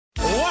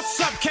What's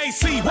up,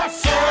 KC?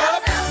 What's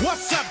up?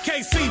 What's up,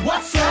 KC?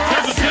 What's up?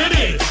 Kansas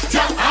City,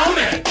 jump on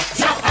it,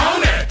 jump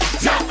on it,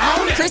 jump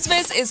on it.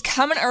 Christmas is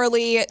coming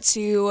early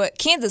to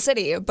Kansas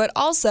City, but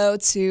also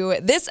to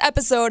this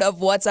episode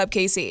of What's Up,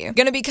 KC.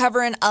 Going to be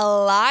covering a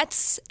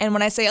lot, and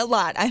when I say a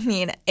lot, I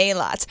mean a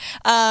lot,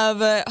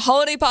 of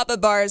holiday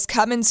pop-up bars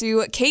coming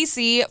to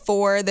KC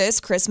for this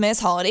Christmas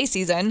holiday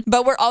season.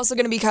 But we're also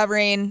going to be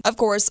covering, of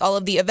course, all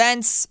of the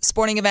events,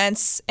 sporting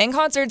events, and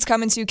concerts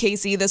coming to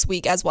KC this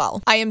week as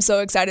well. I am so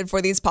excited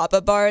for these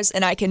pop-up bars,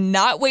 and I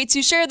cannot wait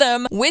to share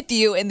them with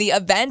you in the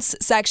events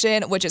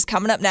section, which is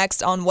coming up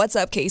next on What's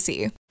Up,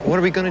 KC. What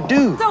are we gonna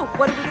do? So,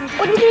 what are we gonna do?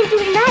 What are you gonna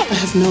do tonight? I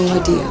have no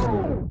idea.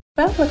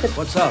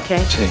 What's up?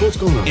 Okay. What's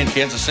going on? In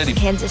Kansas City.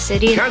 Kansas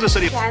City. Kansas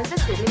City.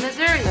 Kansas City,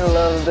 Missouri. I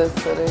love this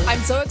city. I'm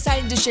so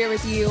excited to share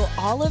with you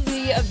all of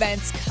the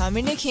events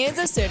coming to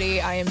Kansas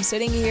City. I am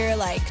sitting here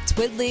like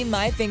twiddling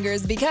my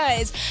fingers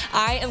because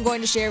I am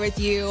going to share with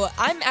you,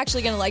 I'm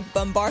actually going to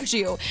bombard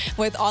you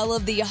with all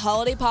of the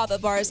holiday pop-up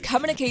bars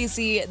coming to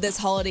KC this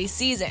holiday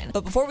season.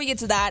 But before we get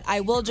to that, I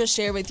will just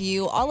share with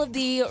you all of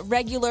the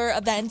regular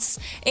events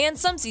and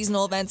some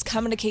seasonal events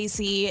coming to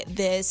KC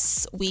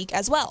this week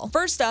as well.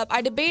 First up,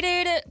 I debated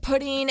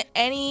putting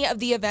any of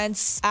the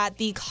events at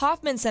the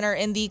Kauffman Center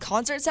in the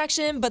concert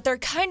section, but they're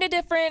kind of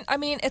different. I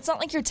mean, it's not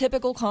like your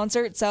typical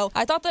concert, so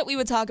I thought that we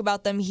would talk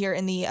about them here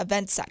in the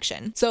events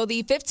section. So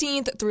the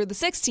 15th through the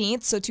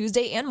 16th, so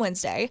Tuesday and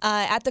Wednesday,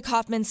 at the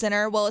Kauffman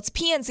Center, well, it's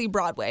PNC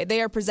Broadway.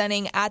 They are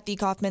presenting at the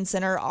Kauffman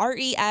Center,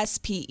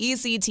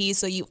 RESPECT,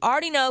 so you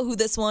already know who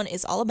this one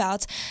is all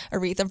about,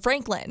 Aretha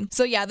Franklin.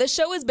 So yeah, this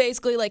show is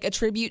basically like a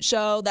tribute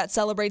show that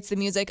celebrates the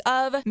music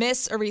of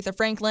Miss Aretha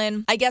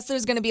Franklin. I guess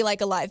there's going to be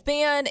like a live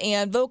band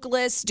and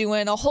vocalists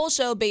doing a whole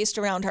show based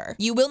around her.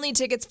 You will need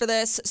tickets for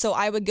this, so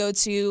I would go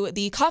to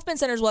the Kauffman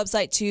Center's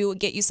website to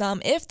get you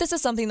some if this is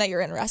something that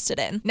you're interested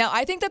in. Now,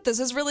 I think that this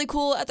is really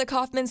cool at the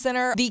Kauffman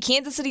Center. The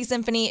Kansas City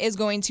Symphony is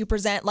going to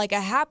present like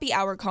a happy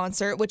hour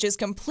concert, which is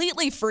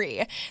completely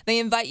free. They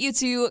invite you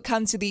to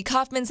come to the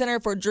Kauffman Center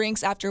for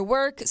drinks after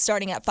work,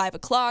 starting at 5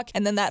 o'clock,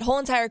 and then that whole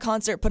entire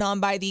concert put on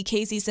by the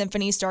KC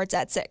Symphony starts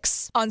at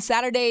 6. On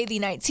Saturday, the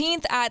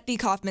 19th at the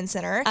Kauffman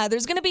Center,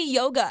 there's going to be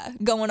yoga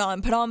going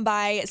on, put on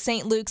by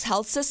St. Luke's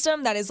Health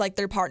System. That is like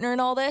their partner in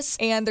all this.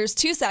 And there's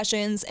two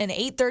sessions, an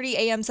 8:30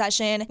 a.m.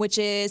 session, which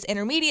is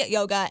intermediate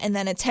yoga, and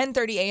then a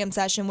 10:30 a.m.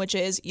 session, which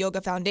is yoga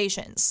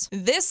foundations.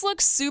 This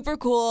looks super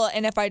cool,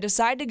 and if I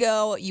decide to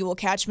go, you will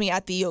catch me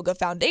at the yoga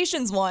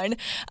foundations one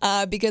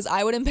because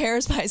I would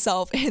embarrass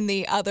myself in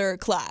the other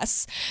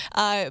class.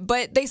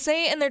 But they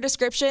say in their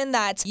description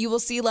that you will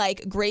see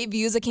like great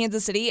views of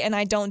Kansas City, and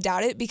I don't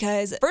doubt it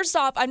because first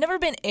off, I've never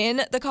been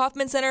in the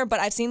Kauffman Center, but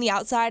I've seen the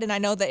outside, and I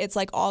know that it's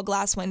like all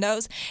glass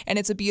windows, and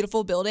it's a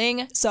beautiful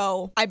building,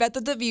 so I bet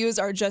that the views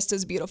are just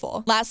as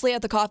beautiful. Lastly,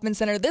 at the Kauffman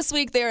Center this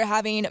week, they are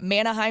having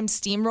Manaheim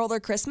Steamroller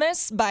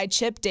Christmas by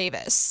Chip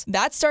Davis.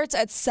 That starts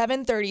at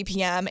 7:30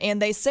 p.m.,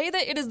 and they say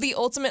that it is the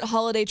ultimate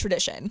holiday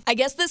tradition. I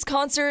guess this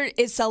concert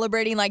is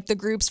celebrating like the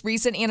group's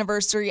recent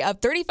anniversary of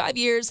 35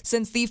 years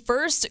since the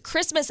first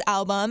Christmas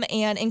album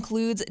and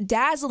includes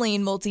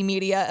dazzling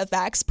multimedia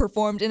effects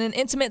performed in an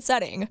intimate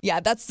setting. Yeah,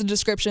 that's the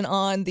description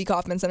on the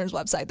Kauffman Center's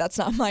website. That's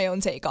not my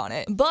own take on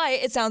it, but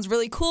it sounds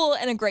really cool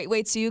and a great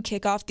way to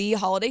kick off the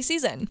holiday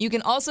season. You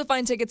can also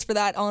find tickets for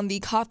that on the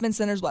Kauffman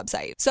Center's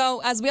website.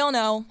 So as we all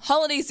know,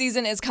 holiday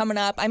season is coming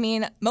up. I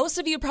mean, most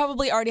of you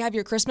probably already have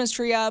your Christmas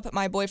tree up.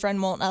 My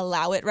boyfriend won't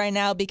allow it right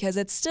now because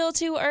it's still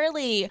too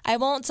early. I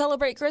won't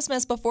celebrate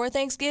Christmas before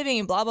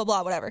Thanksgiving, blah, blah,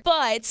 blah, whatever.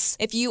 But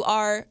if you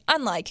are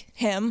unlike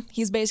him,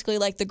 he's basically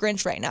like the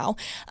Grinch right now,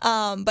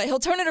 but he'll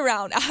turn it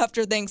around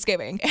after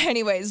Thanksgiving.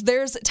 Anyways,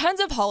 there's tons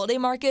of holiday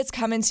markets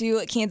coming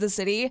to Kansas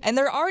City, and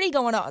they're already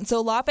going on.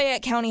 So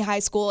Lafayette County High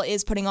School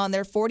is putting on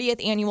their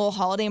 40th annual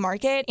holiday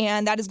market,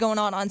 and that is going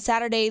on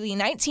Saturday the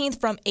 19th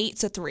from 8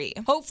 to 3.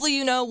 Hopefully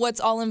you know what's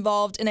all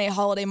involved in a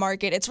holiday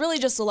market. It's really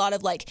just a lot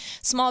of like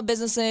small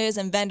businesses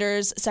and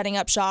vendors setting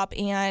up shop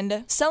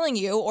and selling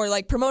you or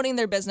like promoting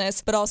their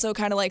business, but also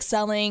kind of like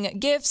selling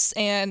gifts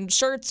and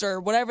shirts or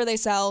whatever they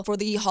sell for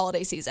the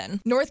holiday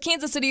season. North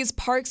Kansas City's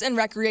Parks and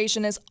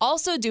Recreation is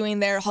also doing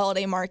their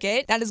holiday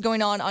market. That is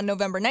going on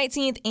November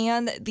 19th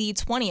and the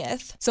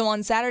 20th. So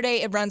on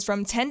Saturday, it runs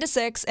from 10 to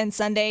 6, and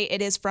Sunday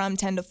it is from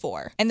 10 to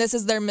 4. And this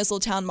is their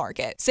Mistletown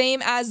market.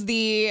 Same as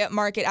the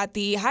market at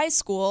the high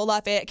school,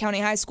 Lafayette County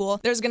High School.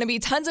 There's going to be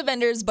tons of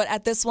vendors, but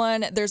at this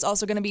one, there's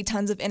also going to be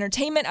tons of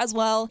entertainment as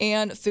well,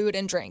 and food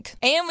and drink.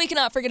 And we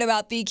cannot forget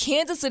about the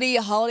Kansas City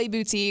Holiday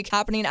Boutique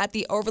happening at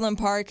the Overland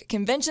Park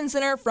Convention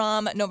Center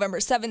from November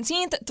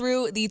 17th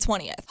through the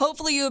 20th.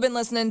 Hopefully you have been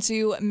listening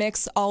to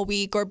Mix all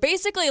week, or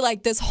basically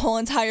like this whole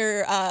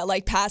entire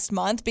past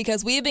month,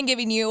 because we have been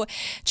giving you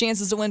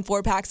chances to win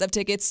 4 packs of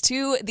tickets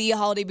to the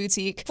Holiday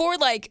Boutique week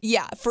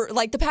for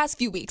the past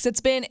few weeks.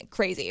 It's been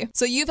crazy.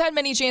 So you've had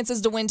many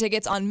chances to win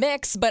tickets on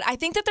Mix, but I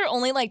think that they're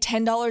only like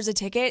 $10 a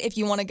ticket if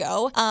you want to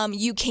go.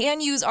 You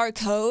can use our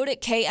code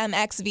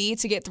KMXV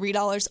to get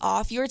 $3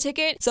 off your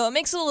ticket. So it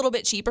makes it a little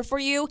bit cheaper for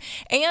you.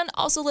 And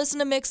also listen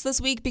to Mix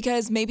this week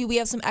because maybe we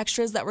have some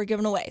extras that we're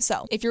giving away.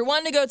 So if you're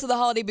wanting to go to the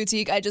Holiday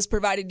Boutique, I just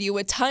provided you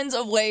with tons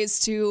of ways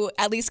to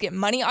at least get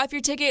money off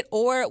your ticket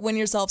or win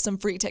yourself some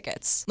free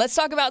tickets. Let's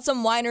talk about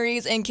some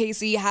wineries in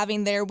KC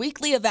having their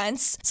weekly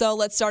events. So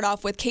let's start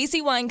off with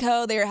KC Wine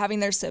Co. They are having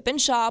their Sip and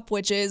Shop,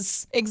 which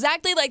is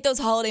exactly like those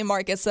holiday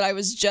markets that I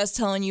was just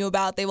telling you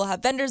about. They will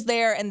have vendors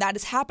there, and that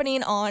is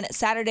happening on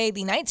Saturday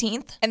the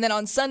 19th. And then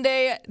on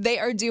Sunday, they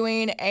are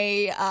doing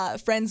a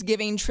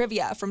Friendsgiving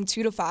trivia from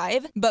 2 to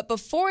 5. But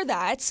before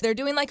that, they're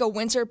doing like a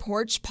winter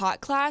porch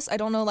pot class. I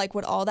don't know like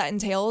what all that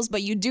entails,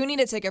 but you do need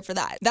a ticket for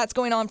that. That's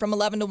going on from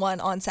 11 to 1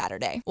 on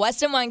Saturday.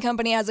 Weston Wine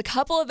Company has a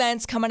couple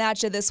events coming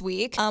at you this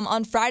week.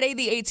 On Friday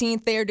the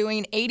 18th, they are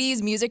doing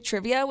 80s music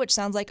trivia, which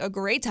sounds like a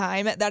great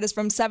time. That is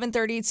from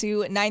 7:30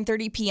 to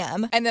 9:30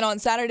 p.m. And then on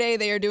Saturday,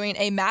 they are doing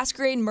a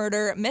masquerade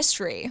murder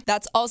mystery.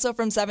 That's also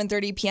from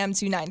 7:30 p.m.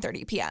 to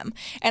 9:30 p.m.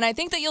 And I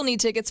think that you'll need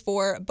tickets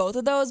for both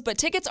of those, but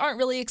tickets aren't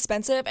really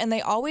expensive, and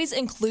they always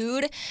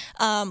include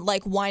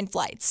like wine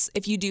flights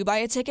if you do buy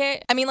a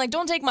ticket. I mean, like,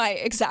 don't take my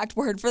exact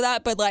word for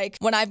that, but like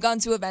when I've gone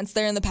to events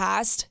there in the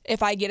past,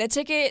 if I get a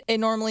ticket, it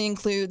normally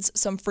includes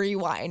some free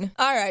wine.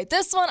 All right,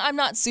 this one I'm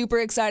not super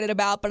excited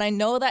about, but I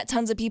know that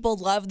tons of people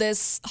love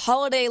this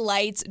Holiday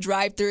Lights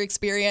drive-through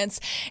experience.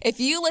 If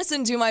you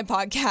listened to my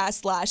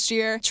podcast last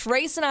year,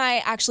 Trace and I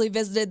actually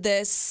visited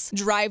this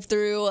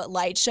drive-through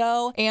light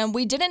show, and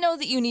we didn't know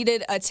that you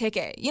needed a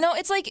ticket. You know,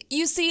 it's like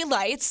you see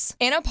lights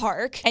in a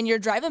park, and you're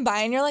driving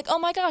by, and you're like, oh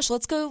my gosh,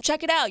 let's go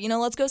check it out. You know,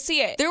 let's go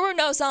see it. There were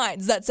no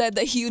signs that said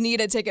that you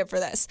need a ticket for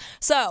this.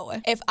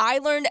 So if I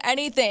learned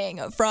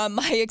anything from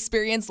my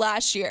experience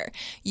last year,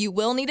 you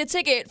will need a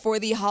ticket for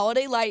the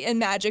Holiday Light and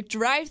Magic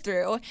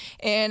drive-through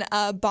in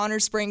Bonner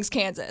Springs,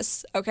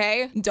 Kansas.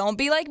 Okay? Don't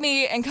be like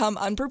me and come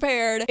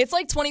unprepared. It's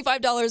like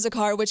 $25 a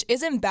car, which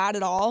isn't bad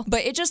at all,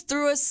 but it just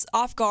threw us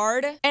off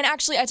guard. And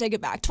actually, I take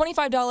it back.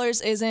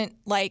 $25 isn't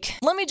like,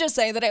 let me just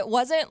say that it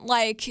wasn't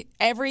like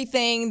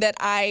everything that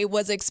I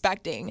was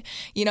expecting,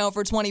 you know,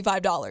 for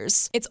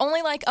 $25. It's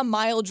only like a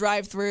mile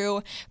drive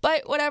through,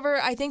 but whatever.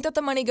 I think that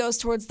the money goes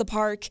towards the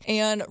park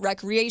and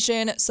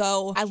recreation,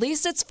 so at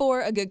least it's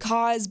for a good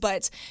cause.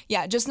 But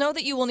yeah, just know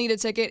that you will need a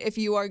ticket if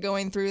you are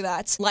going through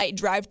that light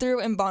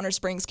drive-through in Bonner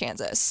Springs,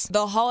 Kansas.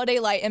 The Holiday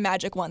Light and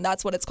Magic one,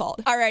 that's what it's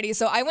called. Alrighty,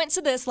 so I went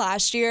to this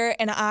last year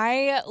and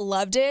I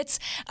loved it.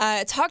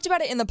 Talked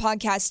about it in the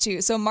podcast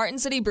too. So Martin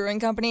City Brewing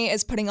Company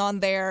is putting on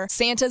their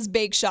Santa's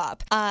Bake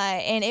Shop,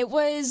 and it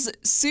was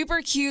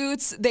super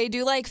cute. They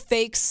do like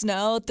fake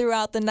snow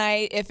throughout the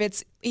night if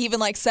it's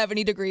even like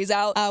 70 degrees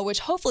out, which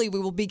hopefully we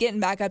will be getting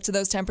back up to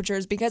those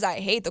temperatures because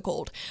I hate the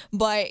cold.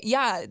 But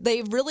yeah,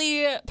 they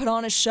really put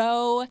on a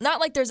show.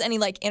 Not like there's any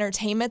like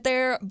entertainment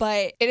there,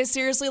 but it is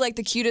seriously like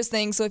the cutest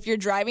thing. So if you're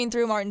driving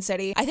through Martin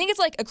City, I think it's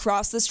like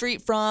across the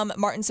street from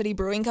Martin City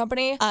Brewing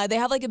Company. They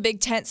have like a big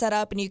tent set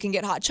up and you can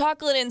get hot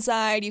chocolate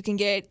inside. You can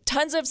get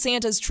tons of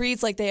Santa's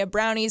treats, like they have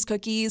brownies,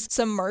 cookies,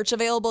 some merch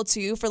available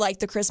too for like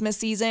the Christmas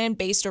season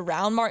based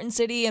around Martin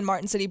City and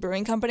Martin City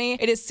Brewing Company.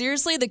 It is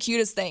seriously the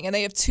cutest thing, and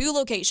they have 2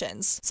 locations.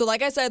 So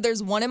like I said,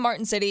 there's one in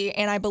Martin City,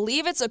 and I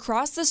believe it's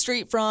across the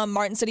street from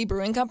Martin City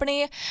Brewing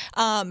Company.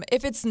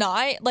 If it's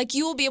not, like,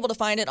 you will be able to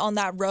find it on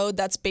that road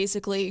that's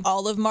basically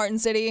all of Martin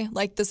City,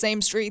 like the same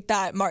street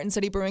that Martin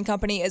City Brewing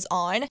Company is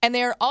on. And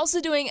they're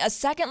also doing a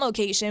second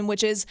location,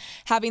 which is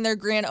having their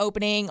grand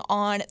opening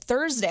on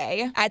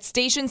Thursday at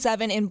Station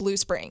 7 in Blue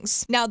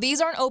Springs. Now,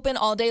 these aren't open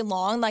all day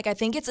long. Like, I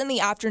think it's in the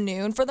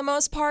afternoon for the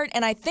most part,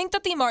 and I think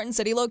that the Martin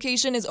City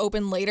location is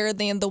open later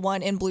than the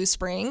one in Blue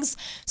Springs.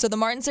 So the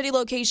Martin City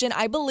location,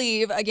 I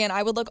believe, again,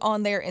 I would look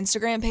on their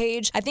Instagram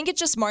page. I think it's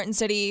just Martin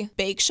City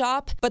Bake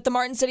Shop, but the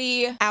Martin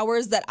City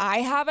hours that I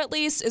have at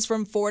least is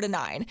from 4 to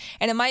 9,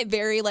 and it might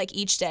vary like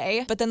each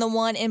day. But then the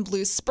one in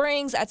Blue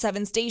Springs at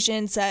 7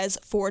 Station says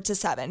 4 to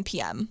 7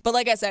 p.m. But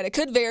like I said, it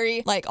could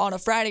vary like on a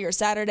Friday or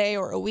Saturday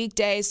or a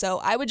weekday, so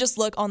I would just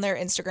look on their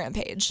Instagram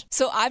page.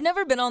 So I've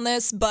never been on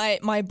this,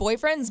 but my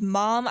boyfriend's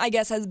mom, I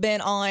guess, has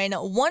been on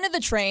one of the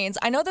trains.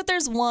 I know that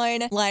there's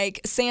one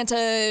like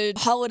Santa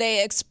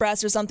Holiday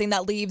Express or something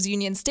that leaves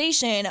Union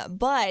Station,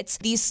 but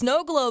the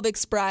Snow Globe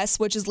Express,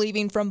 which is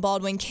leaving from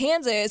Baldwin,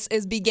 Kansas,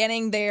 is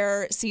beginning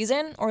their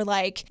season or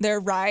like their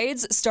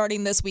rides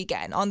starting this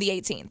weekend on the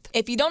 18th.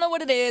 If you don't know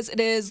what it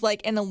is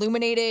like an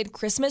illuminated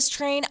Christmas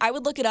train. I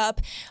would look it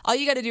up. All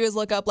you got to do is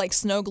look up like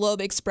Snow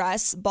Globe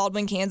Express,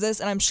 Baldwin, Kansas,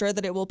 and I'm sure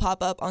that it will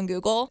pop up on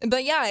Google.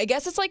 But yeah, I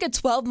guess it's like a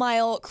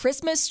 12-mile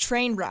Christmas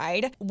train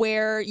ride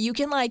where you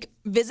can like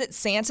visit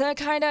Santa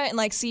kind of and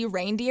like see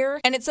reindeer.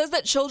 And it says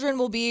that children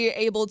will be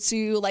able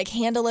to like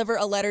hand deliver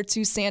a letter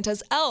there to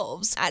Santa's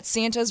elves at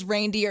Santa's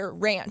Reindeer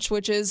Ranch,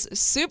 which is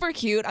super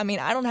cute. I mean,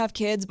 I don't have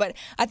kids, but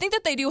I think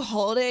that they do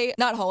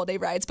not holiday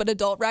rides, but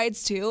adult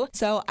rides too.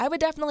 So I would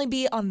definitely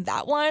be on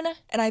that one.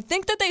 And I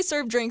think that they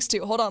serve drinks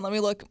too. Hold on, let me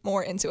look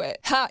more into it.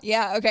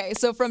 Yeah, okay.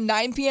 So from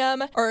 9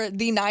 p.m. or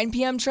the 9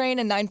 p.m. train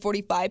and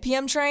 9:45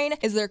 p.m. train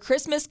is their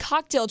Christmas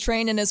cocktail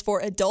train and is for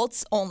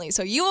adults only.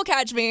 So you will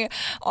catch me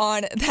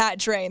on that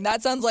train.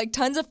 That sounds like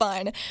tons of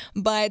fun,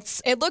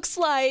 but it looks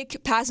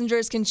like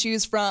passengers can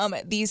choose from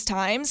these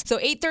times. So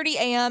 8:30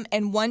 a.m.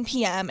 and 1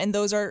 p.m. and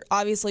those are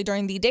obviously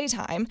during the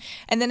daytime.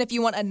 And then if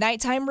you want a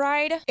nighttime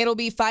ride, it'll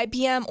be 5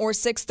 p.m. or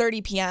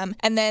 6:30 p.m.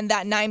 and then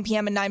that 9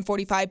 p.m. and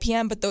 9:45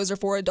 p.m., but those are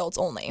for adults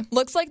only.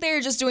 Looks like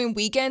they're just doing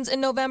weekends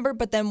in November,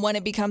 but then when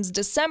it becomes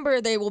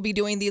December, they will be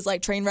doing these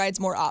like train rides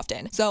more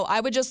often. So I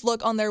would just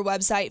look on their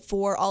website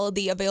for all of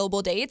the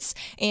available dates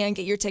and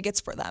get your tickets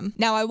for them.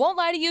 Now, I won't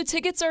lie to you,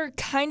 tickets are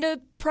kind of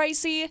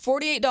pricey.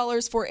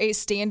 $48 for a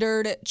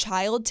standard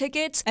child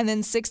ticket and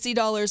then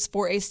 $60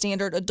 for a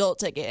standard adult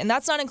ticket. And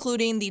that's not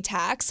including the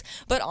tax.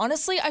 But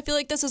honestly, I feel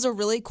like this is a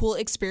really cool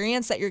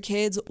experience that your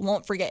kids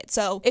won't forget.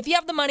 So if you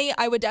have the money,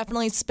 I would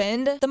definitely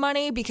spend the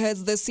money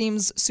because this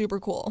seems super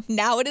cool.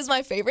 Now it is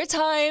my favorite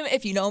time.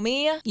 If you know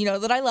me, you know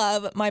that I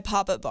love my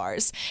pop-up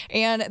bars.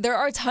 And there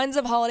are tons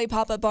of holiday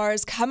pop-up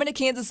bars coming to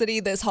Kansas City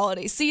this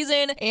holiday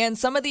season. And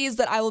some of these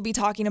that I will be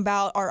talking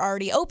about are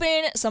already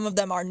open. Some of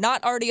them are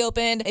not already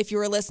open. If you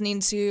were listening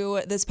to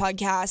this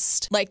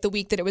podcast like the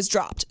week that it was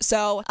dropped.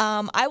 So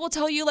I will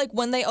tell you like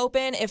when they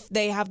open if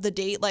they have the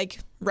date like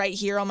right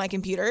here on my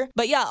computer.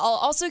 But yeah, I'll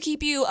also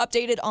keep you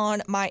updated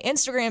on my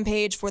Instagram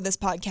page for this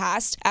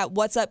podcast at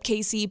What's Up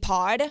KC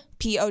Pod,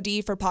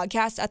 POD for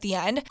podcast at the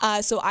end.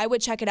 So I would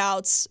check it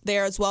out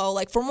there as well,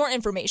 like for more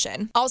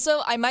information.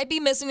 Also, I might be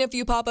missing a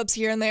few pop-ups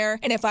here and there.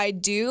 And if I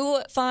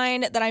do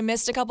find that I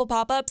missed a couple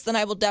pop-ups, then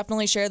I will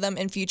definitely share them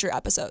in future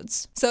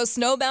episodes. So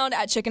Snowbound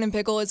at Chicken and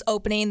Pickle is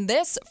opening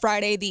this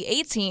Friday, the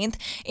 18th,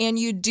 and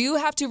you do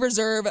have to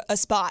reserve a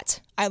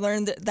spot. I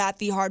learned that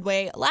the hard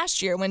way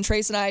last year when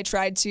Trace and I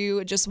tried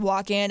to just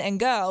walk in and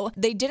go.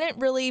 They didn't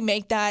really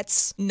make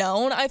that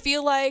known, I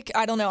feel like.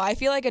 I don't know. I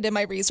feel like I did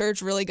my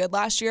research really good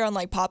last year on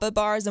like pop-up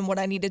bars and what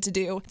I needed to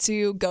do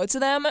to go to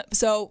them.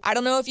 So I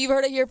don't know if you've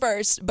heard it here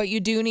first, but you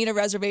do need a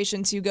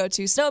reservation to go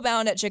to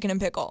Snowbound at Chicken and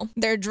Pickle.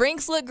 Their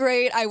drinks look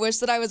great. I wish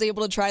that I was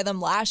able to try them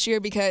last year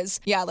because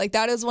yeah, like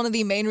that is one of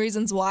the main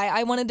reasons why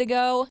I wanted to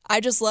go. I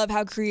just love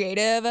how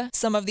creative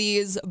some of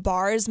these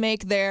bars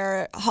make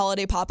their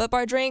holiday pop-up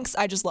bar drinks.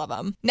 I just love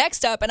them.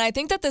 Next up, and I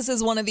think that this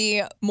is one of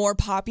the more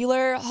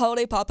popular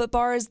holiday pop-up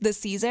bars this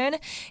season,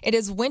 it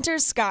is Winter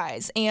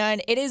Skies,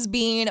 and it is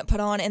being put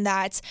on in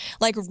that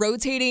like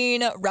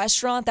rotating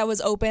restaurant that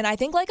was open I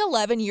think like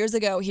 11 years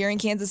ago here in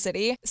Kansas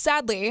City.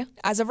 Sadly,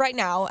 as of right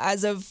now,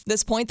 as of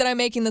this point that I'm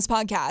making this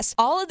podcast,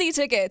 all of the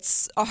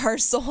tickets are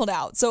sold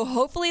out. So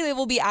hopefully they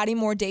will be adding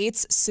more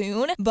dates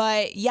soon.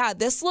 But yeah,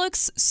 this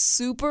looks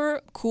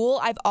super cool.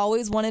 I've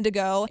always wanted to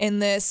go in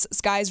this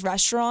Skies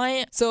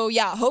restaurant. So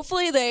yeah,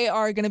 hopefully they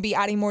are going to be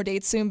adding more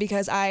dates soon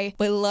because I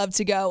would love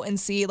to go and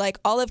see like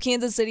all of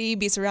Kansas City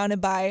be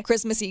surrounded by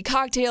Christmassy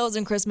cocktails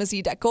and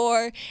Christmassy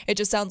decor. It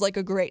just sounds like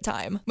a great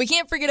time. We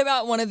can't forget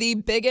about one of the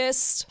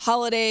biggest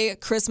holiday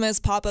Christmas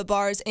pop-up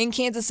bars in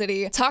Kansas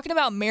City, talking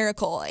about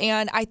Miracle.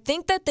 And I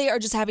think that they are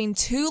just having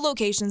 2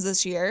 locations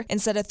this year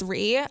instead of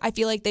 3. I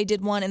feel like they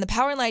did one in the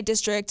Power and Light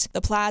District,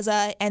 the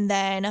Plaza, and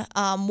then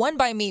one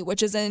by me,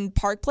 which is in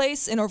Park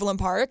Place in Overland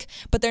Park,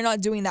 but they're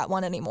not doing that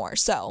one anymore.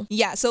 So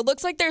yeah, so it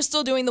looks like they're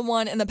still doing the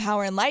one in the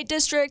Power and Light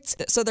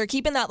District. So they're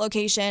keeping that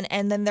location,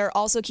 and then they're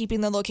also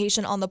keeping the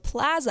location on the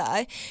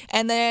Plaza.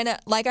 And then,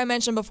 like I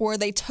mentioned before,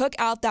 they took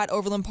out that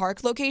Overland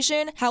Park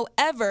location.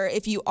 However,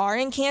 if you are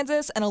in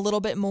Kansas and a little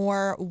bit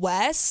more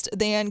west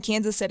than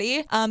Kansas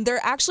City,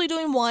 they're actually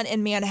doing one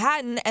in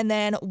Manhattan and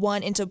then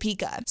one in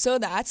Topeka. So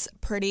that's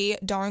pretty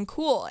darn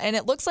cool. And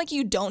it looks like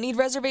you don't need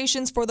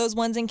reservations for those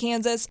ones in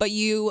Kansas, but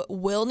you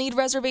will need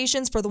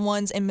reservations for the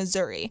ones in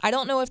Missouri. I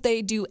don't know if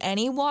they do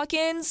any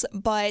walk-ins,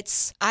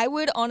 but I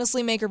would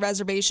honestly make a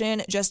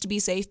reservation just to be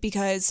safe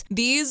because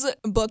these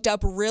booked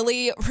up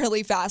really,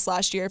 really fast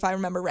last year, if I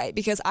remember right,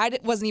 because I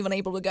wasn't even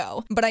able to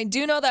go. But I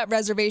do know that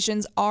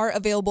reservations are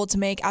available to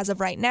make as of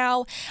right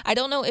now. I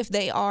don't know if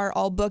they are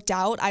all booked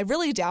out. I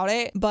really doubt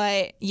it,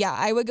 but yeah,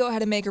 I would go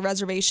ahead and make a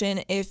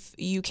reservation if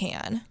you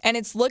can. And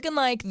it's looking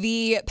like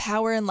the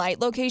Power and Light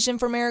location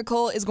for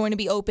Miracle is going to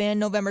be open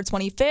November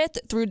 25th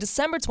through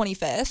December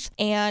 25th,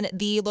 and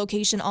the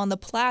location on the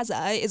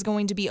Plaza is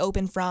going to be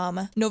open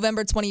from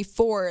November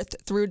 24th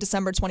through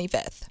December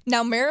 25th.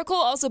 Now, Miracle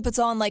also puts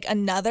on like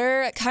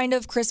another kind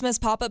of Christmas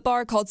pop-up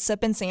bar called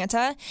Sippin'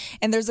 Santa,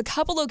 and there's a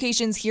couple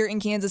locations here in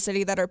Kansas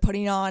City that are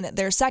putting on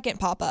their second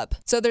pop-up.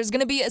 So there's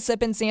going to be a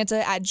Sippin'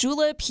 Santa at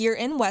Julep here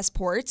in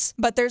Westport,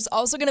 but there's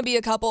also going to be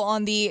a couple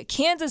on the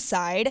Kansas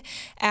side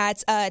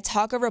at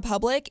Taco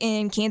Republic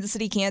in Kansas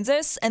City,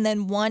 Kansas, and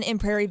then one in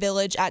Prairie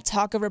Village at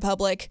Taco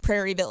Republic,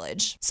 Prairie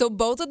Village. So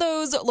both of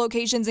those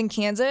locations in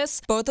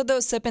Kansas, both of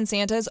those Sippin'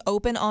 Santas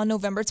open on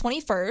November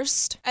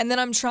 21st. And then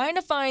I'm trying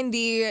to find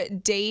the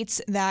date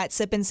that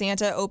Sip and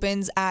Santa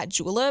opens at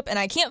Julep, and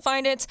I can't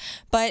find it,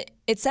 but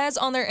it says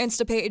on their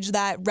Insta page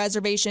that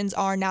reservations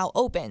are now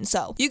open.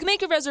 So you can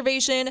make a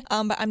reservation,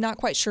 but I'm not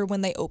quite sure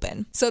when they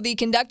open. So the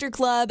Conductor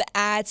Club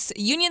at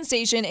Union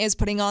Station is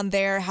putting on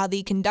their How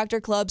the Conductor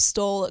Club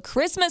Stole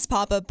Christmas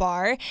pop-up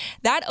bar.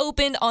 That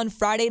opened on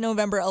Friday,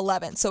 November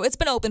 11th. So it's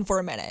been open for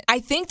a minute. I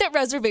think that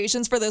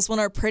reservations for this one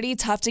are pretty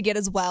tough to get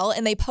as well.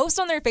 And they post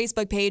on their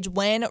Facebook page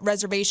when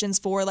reservations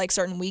for like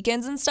certain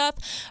weekends and stuff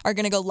are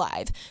going to go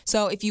live.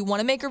 So if you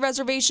want to make a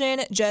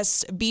reservation,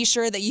 just be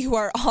sure that you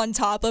are on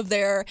top of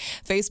their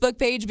Facebook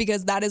page,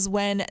 because that is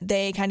when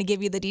they kind of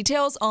give you the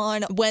details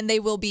on when they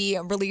will be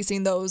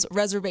releasing those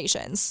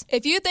reservations.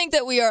 If you think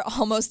that we are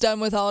almost done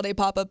with holiday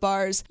pop-up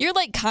bars, you're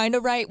like kind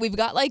of right. We've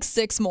got like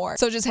 6 more.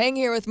 So just hang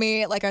here with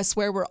me. Like, I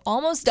swear we're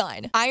almost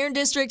done. Iron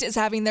District is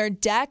having their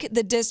Deck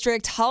the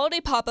District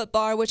holiday pop-up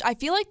bar, which I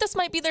feel like this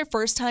might be their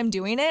first time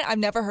doing it. I've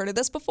never heard of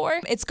this before.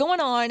 It's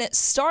going on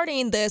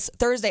starting this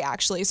Thursday,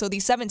 actually, so the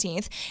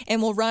 17th,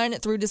 and will run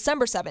through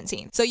December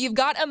 17th. So you've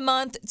got a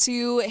month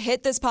to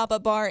hit this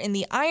pop-up bar in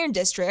the Iron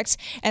District,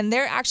 and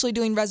they're actually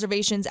doing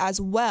reservations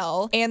as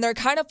well. And they're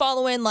kind of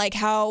following like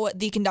how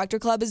the Conductor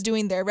Club is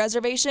doing their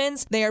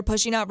reservations. They are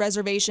pushing out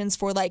reservations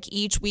for like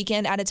each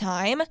weekend at a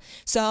time.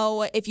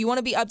 So if you want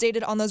to be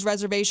updated on those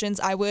reservations,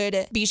 I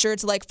would be sure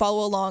to like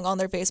follow along on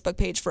their Facebook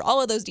page for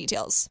all of those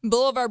details.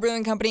 Boulevard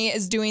Brewing Company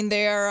is doing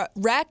their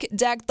Rec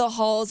Deck the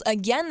Halls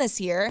again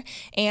this year,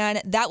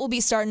 and that will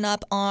be starting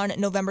up on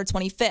November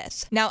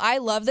 25th. Now, I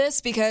love this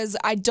because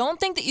I don't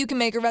think that you can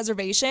make a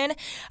reservation.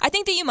 I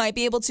think that you might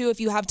be able to if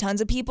you have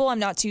tons of people. I'm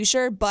not too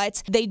sure,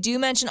 but they do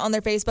mention on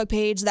their Facebook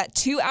page that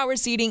 2-hour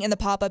seating in the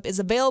pop-up is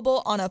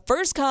available on a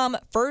first come,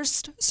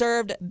 first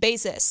served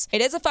basis.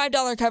 It is a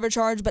 $5 cover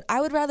charge, but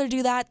I would rather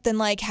do that than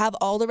like have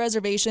all the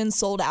reservations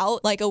sold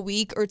out like a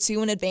week or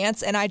 2 in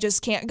advance, and I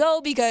just can't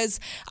go because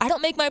I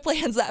don't make my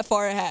plans that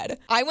far ahead.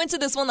 I went to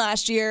this one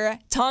last year.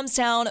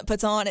 Tomstown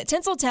puts on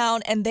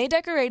Tinseltown, and they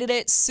decorated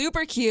it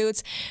super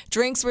cute.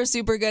 Drinks were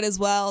super good as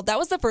well. That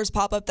was the first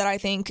pop-up that I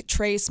think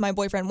Trace, my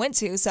boyfriend, went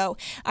to, so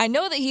I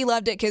know that he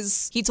loved it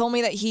because he told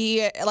me that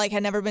he like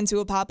had never been to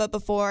a pop-up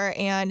before,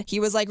 and he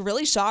was like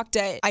really shocked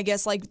at, I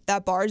guess, like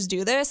that bars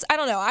do this. I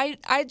don't know.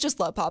 I just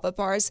love pop-up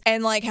bars,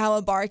 and like how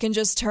a bar can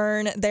just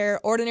turn their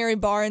ordinary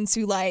bar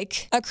into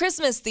like a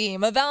Christmas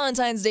theme, a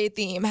Valentine's Day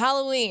theme,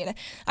 Halloween.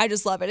 I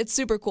just love it. It's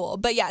super cool.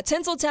 But yeah,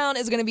 Tinseltown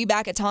is going to be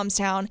back at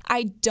Tomstown.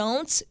 I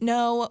don't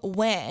know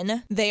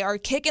when they are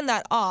kicking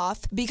that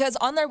off because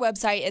on their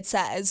website it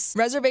says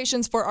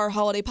reservations for our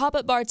holiday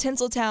pop-up bar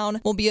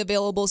Tinseltown will be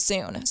available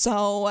soon.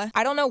 So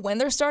I don't know when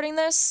they're starting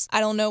this. I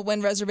don't know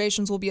when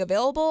reservations will be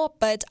available,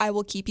 but I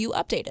will keep you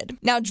updated.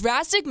 Now,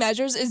 Drastic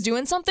Measures is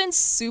doing something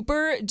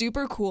super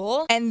duper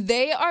cool, and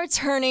they are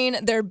turning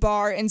their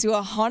bar into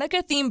a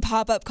Hanukkah themed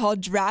pop-up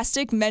called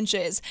Drastic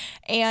Menches.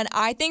 And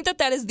I think that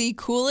that is the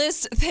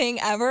coolest thing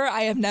ever.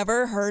 I have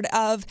never heard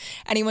of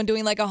anyone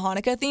doing like a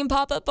Hanukkah themed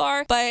pop-up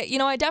bar, but you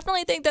know, I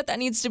definitely think that that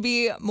needs to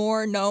be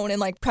more known and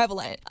like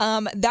prevalent.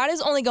 That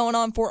is only going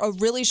on for a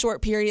really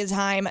short period of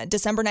time,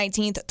 December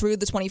 19th through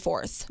the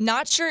 24th.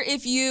 Not sure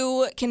if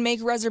you can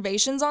make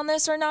reservations on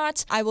this or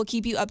not. I will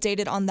keep you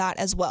updated on that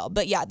as well.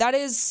 But yeah, that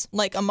is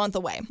like a month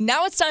away.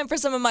 Now it's time for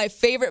some of my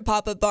favorite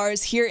pop-up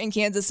bars here in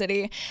Kansas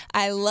City.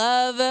 I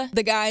love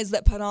the guys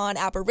that put on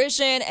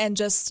Apparition and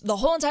just the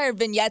whole entire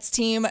Vignettes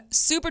team.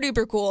 Super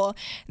duper cool.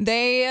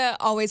 They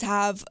always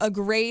have a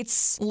great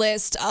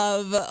list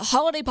of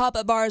holiday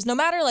pop-up bars. No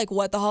matter like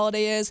what the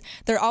holiday is,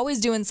 they're always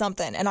doing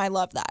something, and I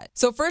love that.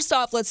 So first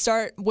off, let's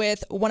start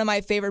with one of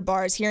my favorite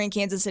bars here in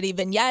Kansas City,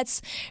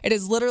 Vignettes. It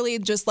is literally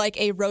just like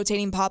a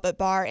rotating pop-up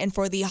bar, and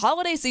for the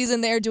holiday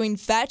season, they're doing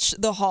Fetch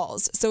the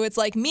Halls. So it's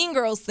like Mean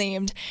Girls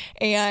themed,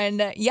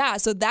 and yeah,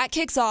 so that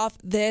kicks off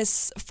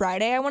this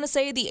Friday, I want to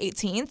say the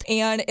 18th,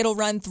 and it'll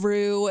run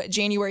through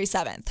January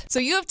 7th. So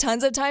you have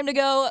tons of time to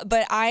go,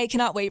 but I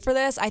cannot wait for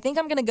this. I think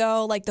I'm gonna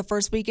go like the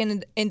first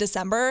weekend in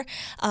December.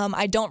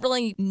 I don't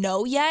really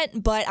know yet,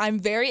 but I'm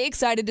very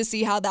excited to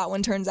see how that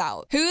one turns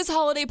out. Whose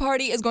holiday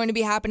party is going to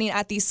be happening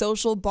at the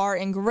Social Bar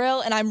and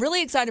Grill, and I'm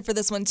really excited for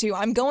this one too.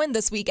 I'm going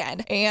this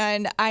weekend,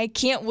 and I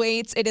can't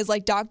wait. It is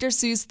like Dr.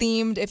 Seuss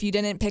themed. If you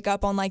didn't pick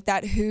up on like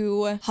that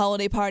Who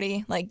holiday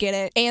party, like get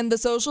it. And the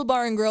Social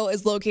Bar and Grill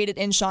is located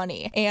in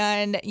Shawnee.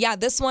 And yeah,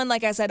 this one,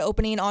 like I said,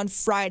 opening on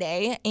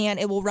Friday, and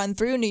it will run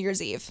through New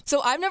Year's Eve.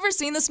 So I've never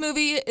seen this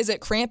movie. Is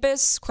it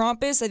Krampus?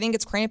 Krampus? I think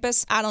it's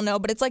Krampus. I don't know,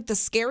 but it's like the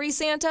scary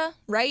Santa,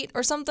 right?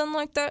 Or something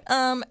like that.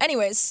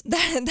 Anyways,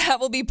 that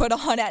will be put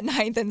on at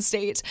 9th and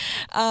State.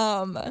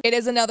 It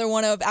is another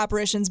one of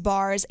Apparition's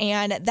bars,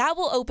 and that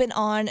will open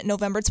on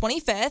November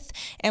 25th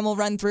and will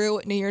run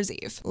through New Year's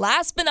Eve.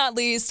 Last but not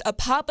least, a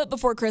pop-up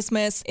before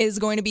Christmas is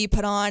going to be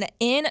put on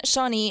in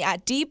Shawnee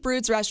at Deep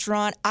Roots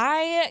Restaurant.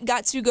 I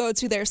got to go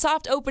to their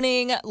soft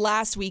opening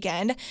last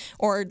weekend,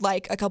 or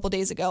like a couple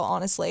days ago,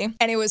 honestly.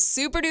 And it was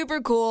super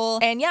duper cool.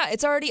 And yeah,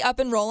 it's already up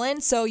and rolling,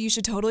 so you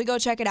should totally go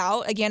check it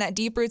out. Again, at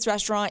Deep Roots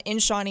Restaurant in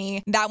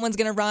Shawnee. That one's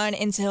gonna run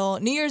until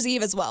New Year's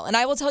Eve as well. And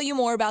I will tell you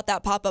more about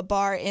that pop-up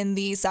bar in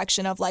the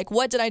section of like,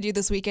 what did I do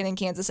this weekend in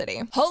Kansas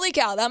City? Holy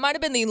cow, that might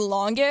have been the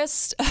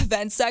longest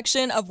event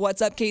section of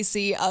What's Up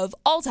KC of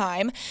all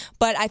time.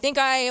 But I think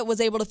I was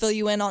able to fill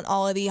you in on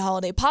all of the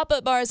holiday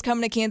pop-up bars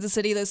coming to Kansas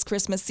City this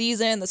Christmas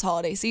season, this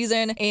holiday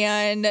season,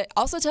 and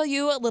also tell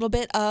you a little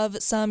bit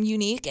of some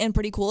unique and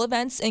pretty cool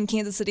events in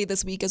Kansas City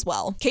this week as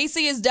well.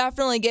 KC is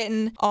definitely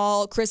getting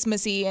all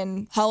Christmassy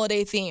and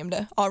holiday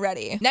themed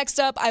already. Next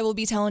up, I will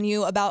be telling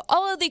you about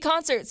all of the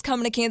concerts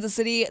coming to Kansas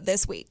City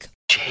this week.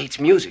 She hates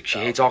music. She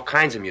hates all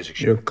kinds of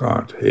music. You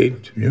can't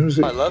hate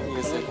music. I love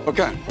music.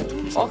 Okay.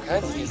 All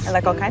kinds of music. I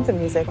like all kinds of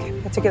music,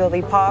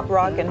 particularly pop,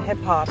 rock, and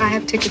hip-hop. I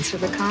have tickets for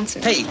the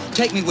concert. Hey,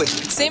 take me with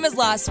you. Same as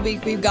last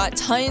week, we've got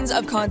tons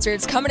of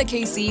concerts coming to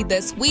KC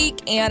this week,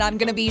 and I'm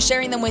going to be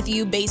sharing them with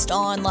you based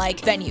on like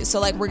venues.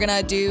 So like we're going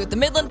to do the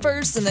Midland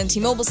first, and then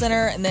T-Mobile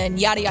Center, and then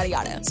yada, yada,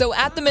 yada. So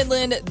at the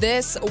Midland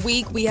this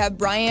week, we have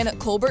Brian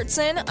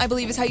Culbertson, I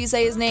believe is how you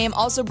say his name,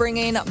 also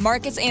bringing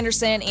Marcus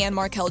Anderson and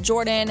Markel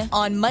Jordan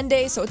on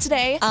Monday, so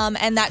today,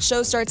 and that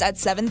show starts at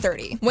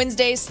 7:30.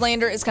 Wednesday,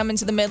 Slander is coming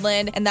to the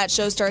Midland, and that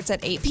show starts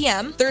at 8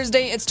 p.m.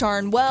 Thursday, it's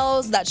Tarn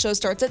Wells. That show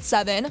starts at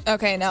 7.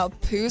 Okay, now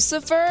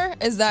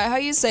Pucifer, is that how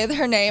you say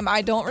their name?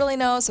 I don't really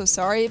know, so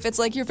sorry if it's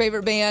like your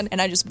favorite band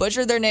and I just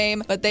butchered their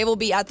name, but they will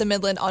be at the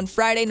Midland on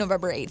Friday,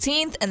 November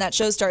 18th, and that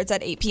show starts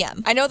at 8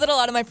 p.m. I know that a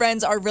lot of my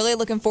friends are really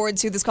looking forward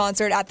to this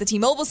concert at the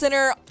T-Mobile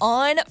Center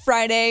on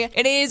Friday.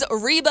 It is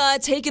Reba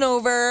taking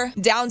over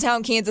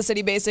downtown Kansas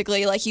City,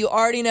 basically. Like you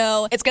already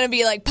know, it's going to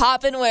be like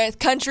popping with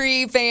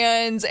country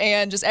fans,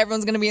 and just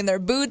everyone's going to be in their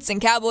boots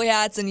and cowboy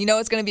hats, and you know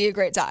it's going to be a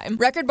great time.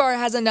 Record Bar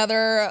has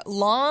another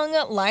long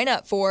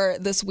lineup for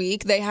this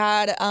week. They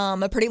had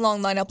a pretty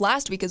long lineup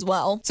last week as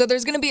well. So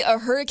there's going to be a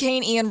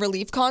Hurricane Ian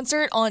relief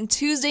concert on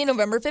Tuesday,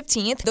 November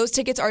 15th. Those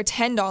tickets are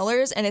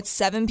 $10, and it's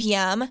 7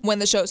 p.m. when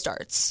the show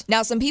starts.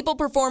 Now, some people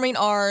performing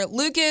are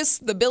Lucas,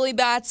 the Billy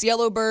Bats,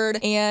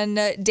 Yellowbird, and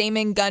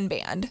Damon Gun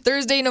Band.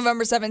 Thursday,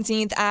 November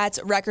 17th at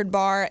Record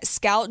Bar,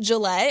 Scout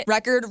Gillette.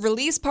 Record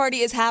release party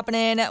is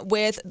happening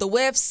with The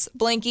Whiffs,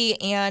 Blanky,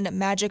 and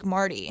Magic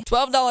Marty.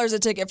 $12 a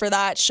ticket for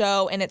that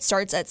show, and it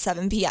starts at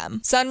 7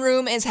 p.m.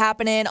 Sunroom is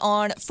happening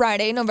on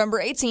Friday,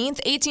 November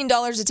 18th.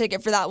 $18 a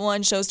ticket for that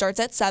one. Show starts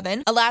at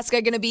 7.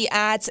 Alaska going to be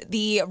at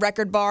the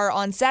Record Bar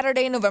on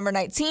Saturday, November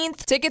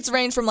 19th. Tickets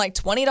range from like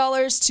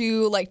 $20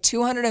 to like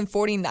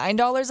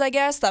 $249, I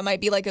guess. That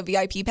might be like a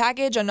VIP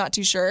package. I'm not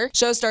too sure.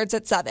 Show starts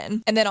at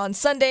 7. And then on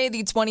Sunday,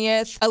 the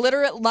 20th,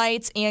 Illiterate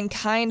Lights and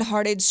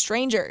Kind-Hearted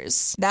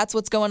Strangers. That's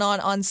what's going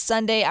on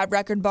Sunday at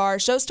Record Bar.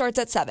 Show starts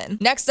at 7.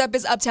 Next up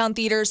is Uptown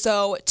Theater.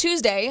 So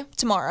Tuesday,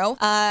 tomorrow,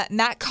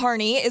 Matt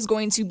Carney is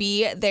going to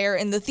be there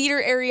in the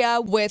theater area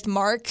with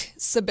Mark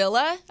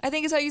Sabilla, I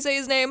think is how you say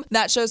his name.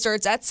 That show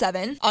starts at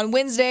 7. On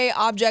Wednesday,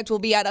 Object will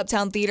be at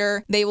Uptown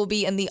Theater. They will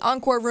be in the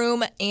Encore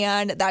Room,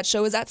 and that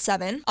show is at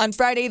 7. On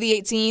Friday, the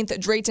 18th,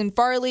 Drayton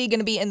Farley going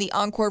to be in the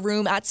Encore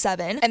Room at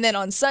 7. And then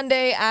on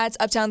Sunday at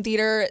Uptown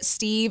Theater,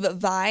 Steve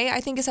Vai, I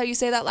think is how you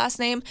say that last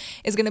name,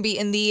 is going to be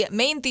in the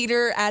main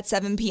theater at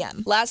 7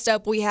 p.m. Last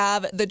up, we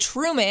have the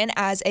Truman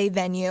as a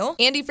venue.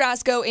 Andy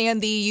Frasco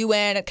and the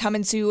UN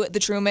coming to the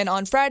Truman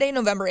on Friday,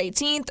 November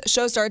 18th.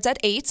 Show starts at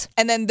 8.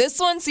 And then this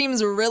one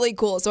seems really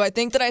cool, so I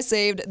think that I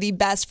saved the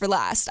best for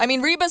last. I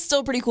mean, Reba's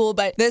still pretty cool,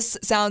 but this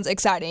sounds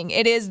exciting.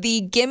 It is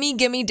the Gimme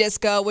Gimme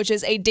Disco, which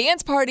is a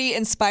dance party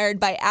inspired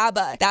by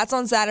ABBA. That's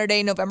on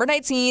Saturday, November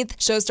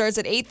 19th. Show starts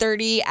at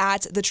 8:30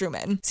 at the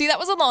Truman. See, that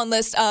was a long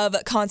list of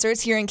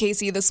concerts here in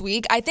KC this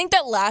week. I think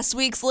that last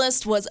week's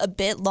list was a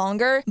bit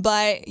longer,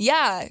 but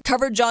yeah,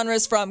 covered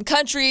genres from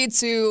country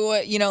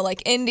to, you know,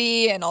 like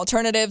indie and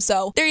alternative.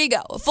 So there you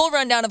go. A full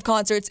rundown of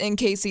concerts in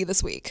KC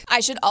this week. I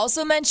should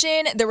also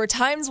mention there were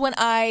times when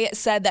I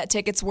said that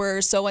tickets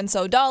were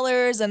so-and-so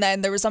dollars, and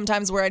then there were some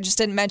times where I just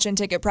didn't mention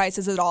ticket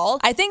prices at all.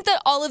 I think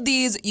that all of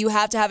these you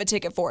have to have a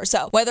ticket for.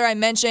 So whether I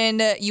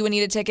mentioned you would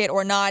need a ticket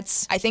or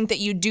not, I think that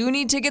you do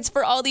need tickets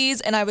for all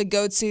these, and I would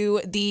go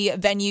to the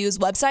venue's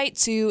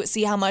website to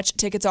see how much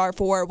tickets are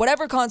for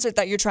whatever concert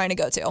that you're trying to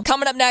go to.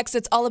 Coming up next,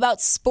 it's all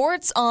about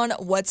sports on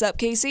What's Up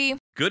KC.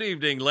 Good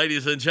evening,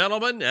 ladies and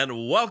gentlemen,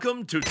 and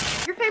welcome to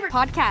Your favorite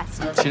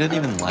podcast. She doesn't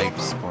even like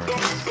sports.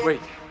 Wait,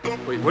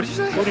 what did you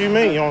say? What do you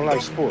mean you don't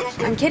like sports?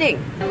 I'm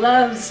kidding. I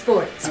love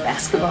sports,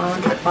 basketball,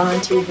 and football on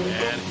TV.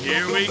 And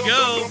here we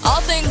go.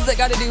 All things that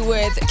got to do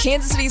with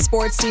Kansas City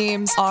sports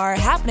teams are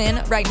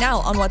happening right now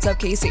on What's Up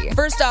KC.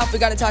 First off, we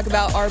got to talk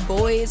about our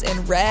boys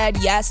in red.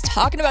 Yes,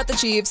 talking about the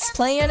Chiefs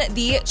playing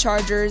the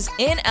Chargers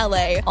in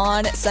LA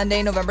on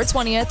Sunday, November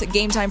 20th.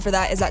 Game time for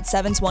that is at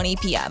 7:20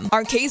 p.m.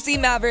 Our KC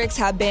Mavericks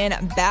have been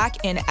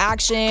back in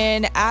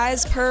action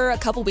as per a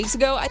couple weeks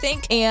ago, I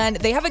think, and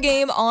they have a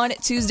game on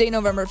Tuesday,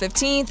 November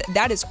 15th. 15th.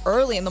 That is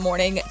early in the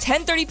morning,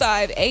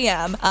 10:35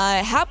 a.m.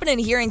 Happening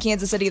here in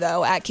Kansas City,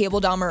 though, at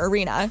Cable Dahmer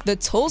Arena. The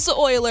Tulsa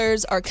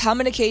Oilers are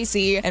coming to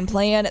KC and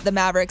playing the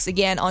Mavericks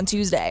again on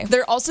Tuesday.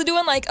 They're also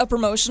doing like a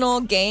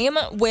promotional game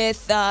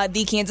with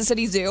the Kansas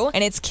City Zoo,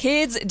 and it's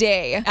Kids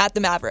Day at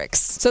the Mavericks.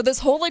 So this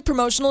whole like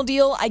promotional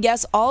deal, I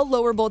guess all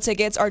lower bowl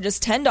tickets are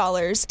just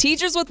 $10.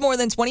 Teachers with more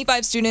than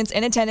 25 students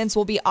in attendance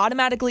will be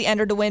automatically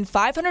entered to win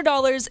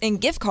 $500 in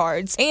gift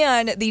cards,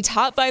 and the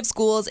top 5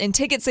 schools in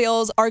ticket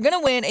sales are going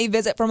to win a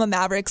visit from a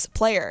Mavericks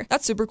player.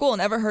 That's super cool.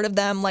 Never heard of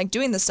them like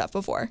doing this stuff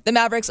before. The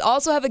Mavericks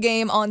also have a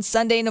game on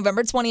Sunday,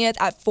 November 20th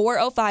at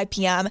 4:05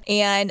 p.m.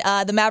 And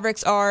the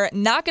Mavericks are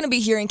not going to be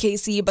here in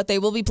KC, but they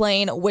will be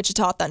playing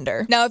Wichita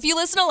Thunder. Now, if you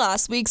listen to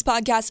last week's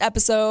podcast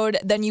episode,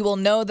 then you will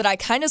know that I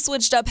kind of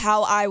switched up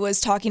how I was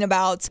talking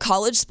about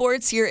college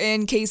sports here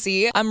in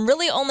KC. I'm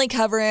really only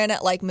covering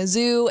like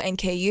Mizzou and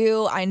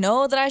KU. I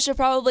know that I should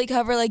probably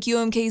cover like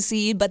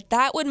UMKC, but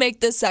that would make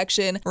this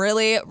section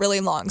really, really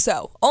long.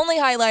 So only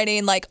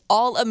highlighting like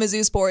all of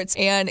Mizzou sports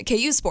and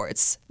KU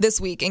sports this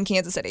week in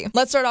Kansas City.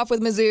 Let's start off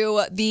with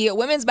Mizzou. The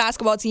women's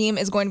basketball team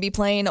is going to be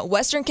playing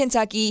Western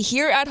Kentucky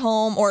here at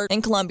home, or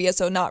in Columbia,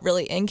 so not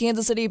really in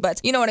Kansas City, but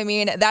you know what I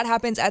mean. That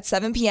happens at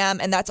 7 p.m.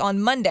 and that's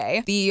on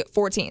Monday, the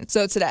 14th.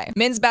 So today.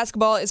 Men's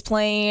basketball is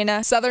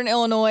playing Southern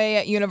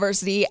Illinois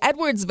University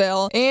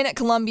Edwardsville in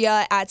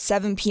Columbia at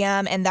 7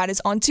 p.m. and that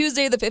is on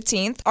Tuesday, the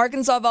 15th.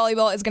 Arkansas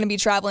volleyball is going to be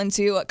traveling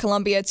to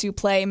Columbia to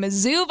play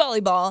Mizzou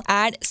volleyball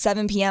at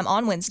 7 p.m.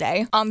 on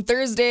Wednesday. On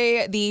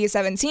Thursday, the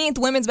 17th,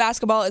 women's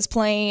basketball is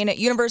playing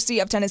University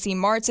of Tennessee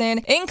Martin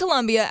in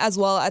Columbia as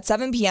well at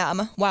 7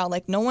 p.m. Wow,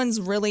 like no one's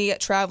really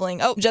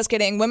traveling. Oh, just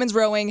kidding. Women's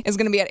rowing is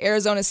going to be at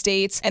Arizona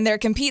State and their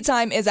compete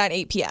time is at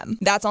 8 p.m.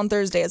 That's on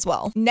Thursday as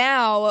well.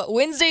 Now,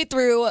 Wednesday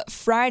through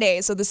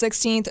Friday, so the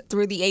 16th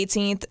through the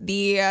 18th,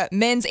 the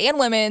men's and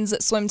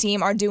women's swim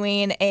team are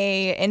doing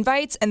a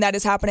invite, and that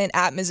is happening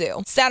at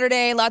Mizzou.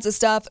 Saturday, lots of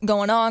stuff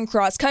going on.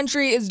 Cross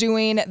country is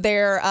doing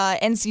their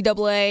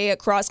NCAA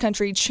cross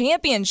country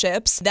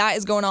championships. That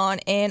is going on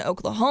in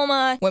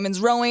Oklahoma. Women's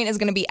rowing is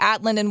going to be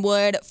at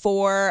Lindenwood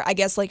for, I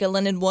guess, like a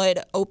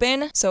Lindenwood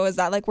Open. So is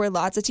that like where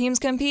lots of teams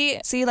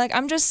compete? See, like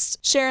I'm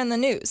just sharing the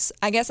news.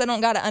 I guess I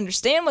don't got to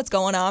understand what's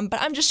going on,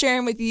 but I'm just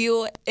sharing with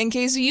you in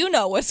case you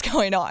know what's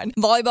going on.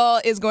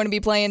 Volleyball is going to be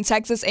playing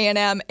Texas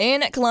A&M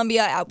in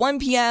Columbia at 1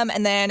 p.m.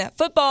 and then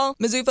football,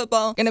 Mizzou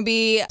football, going to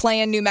be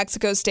playing New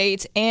Mexico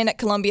State in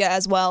Columbia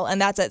as well,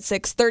 and that's at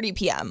 6:30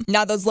 p.m.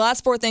 Now, those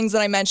last 4 things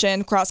that I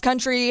mentioned, cross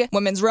country,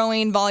 women's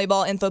rowing,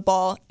 volleyball, and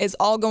football, is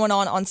all going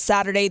on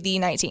Saturday the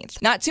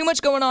 19th. Not too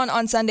much going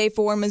on Sunday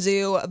for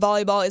Mizzou.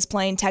 Volleyball is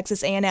playing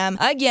Texas A&M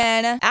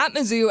again at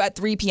Mizzou at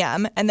 3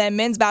 p.m. and then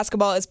men's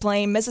basketball is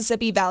playing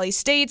Mississippi Valley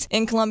State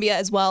in Columbia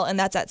as well, and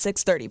that's at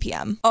 6:30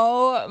 p.m.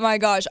 Oh my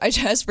gosh, I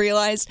just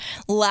realized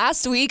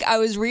last week I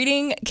was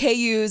reading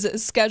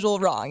KU's schedule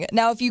wrong.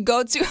 Now, if you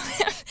go to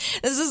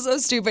this is so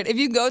stupid. If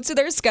you go to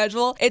their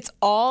schedule, it's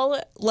all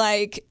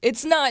like,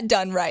 it's not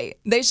done right.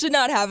 They should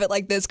not have it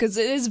like this because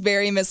it is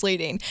very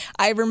misleading.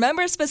 I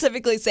remember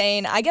specifically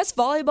saying, I guess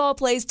volleyball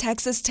plays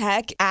Texas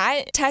Tech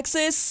at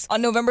Texas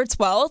on November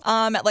 12th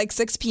at like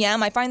 6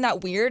 p.m. I find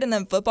that weird. And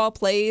then football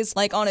plays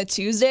like on a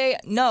Tuesday.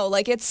 No,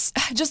 like it's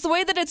just the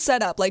way that it's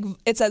set up. Like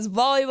it says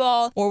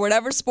volleyball or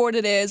whatever sport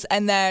it is,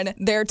 and then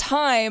their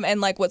time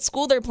and like what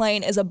school they're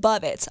playing is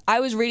above it. I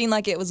was reading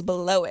like it was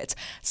below it.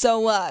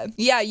 So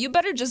yeah, you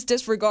better just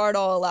disregard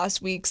all of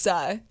last week's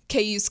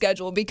KU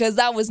schedule because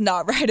that was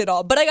not right at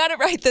all. But I got it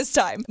right this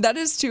time. That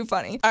is too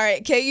funny. All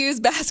right,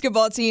 KU's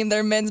basketball team,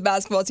 their men's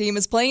basketball team,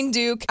 is playing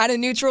Duke at a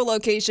neutral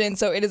location.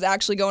 So it is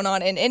actually going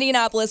on in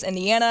Indianapolis,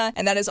 Indiana,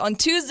 and that is on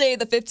Tuesday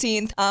the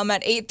 15th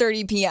at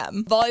 8:30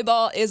 p.m.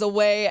 Volleyball is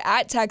away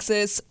at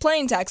Texas,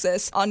 playing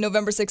Texas on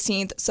November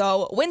 16th,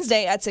 so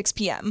Wednesday at 6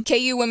 p.m.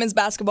 KU women's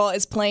basketball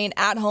is playing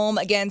at home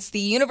against the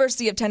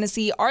University of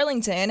Tennessee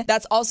Arlington.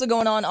 That's also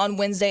going on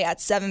Wednesday at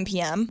 7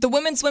 p.m. The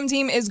women's swim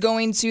team is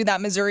going to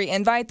that Missouri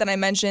invite that I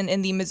mentioned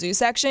in the Mizzou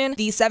section,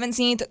 the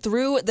 17th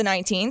through the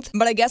 19th.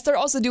 But I guess they're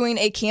also doing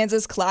a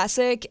Kansas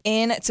Classic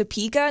in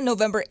Topeka,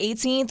 November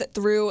 18th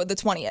through the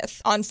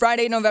 20th. On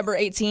Friday, November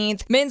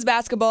 18th, men's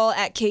basketball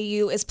at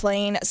KU is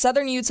playing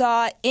Southern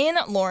Utah in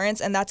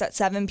Lawrence, and that's at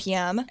 7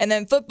 p.m. And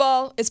then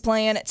football is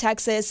playing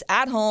Texas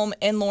at home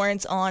in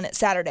Lawrence on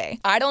Saturday.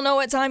 I don't know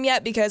what time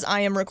yet because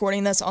I am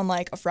recording this on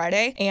like a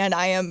Friday, and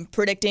I am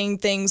predicting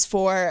things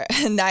for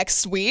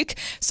next week.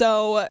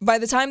 So by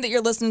the time that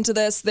you're listening to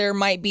this, there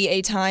might be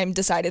a time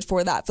decided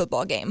for that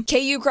football game.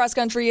 KU cross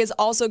country is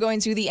also going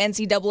to the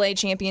NCAA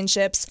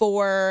championships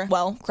for,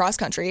 well, cross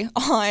country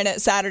on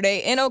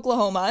Saturday in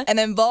Oklahoma, and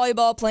then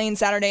volleyball playing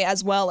Saturday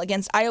as well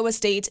against Iowa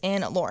State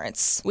in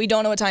Lawrence. We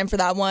don't know a time for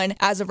that one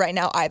as of right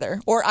now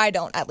either, or I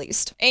don't at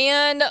least.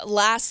 And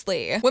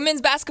lastly,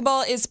 women's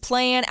basketball is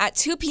playing at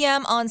 2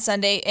 p.m. on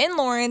Sunday in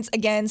Lawrence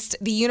against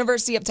the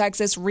University of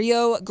Texas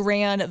Rio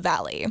Grande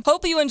Valley.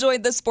 Hope you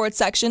enjoyed this sports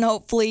section.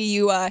 Hopefully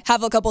you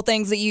have a couple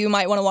things that you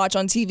might want to watch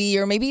on TV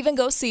or maybe even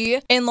go see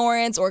in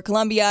Lawrence or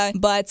Columbia.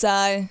 But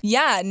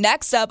yeah,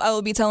 next up I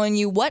will be telling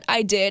you what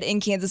I did in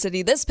Kansas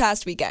City this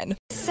past weekend.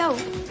 So,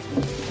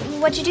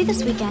 what'd you do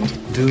this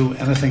weekend? Do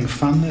anything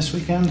fun this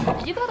weekend?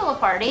 Did you go to a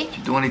party? Did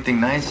you do anything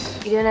nice?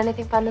 You doing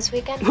anything fun this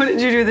weekend? What did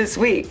you do this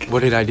week?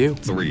 What did I do?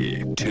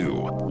 3, 2,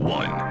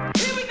 1.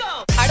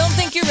 I don't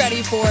think you're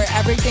ready for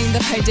everything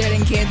that I did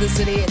in Kansas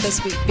City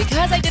this week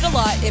because I did a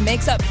lot. It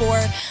makes up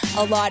for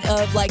a lot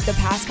of like the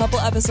past couple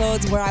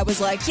episodes where I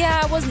was like,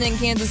 yeah, I wasn't in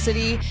Kansas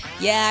City.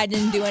 Yeah, I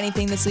didn't do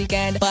anything this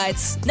weekend. But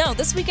no,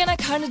 this weekend I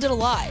kind of did a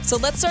lot. So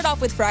let's start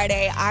off with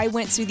Friday. I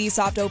went to the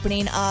soft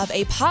opening of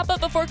a pop-up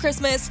before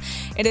Christmas.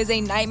 It is a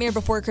Nightmare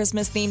Before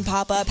Christmas themed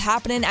pop-up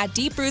happening at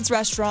Deep Roots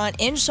Restaurant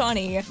in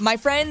Shawnee. My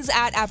friends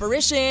at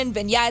Apparition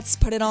Vignettes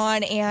put it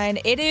on and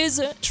it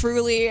is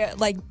truly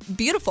like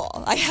beautiful.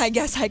 I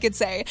guess I could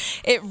say.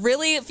 It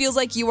really feels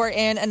like you are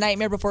in A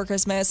Nightmare Before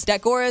Christmas.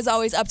 Decor is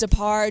always up to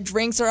par,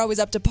 drinks are always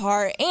up to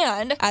par,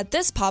 and at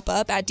this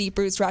pop-up at Deep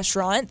Roots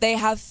Restaurant, they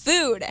have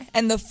food,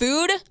 and the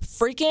food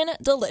freaking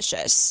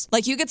delicious.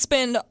 Like you could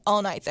spend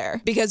all night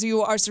there because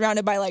you are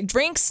surrounded by like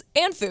drinks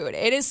and food.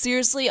 It is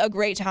seriously a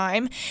great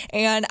time,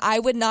 and I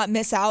would not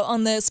miss out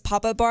on this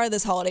pop-up bar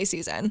this holiday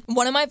season.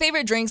 One of my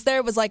favorite drinks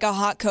there was like a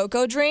hot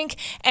cocoa drink,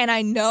 and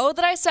I know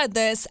that I said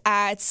this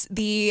at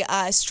the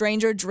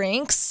Stranger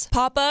Drinks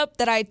pop-up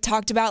that I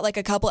talked about like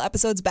a couple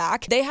episodes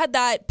back. They had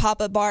that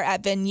pop-up bar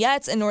at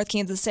Vignettes in North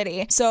Kansas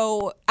City.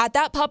 So at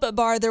that pop-up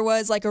bar, there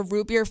was like a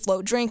root beer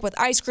float drink with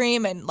ice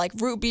cream and like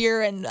root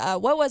beer and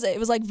what was it? It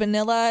was like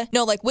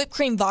like whipped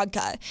cream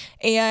vodka.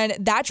 And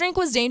that drink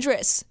was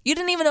dangerous. You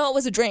didn't even know it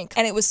was a drink.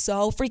 And it was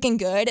so freaking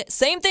good.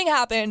 Same thing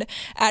happened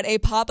at a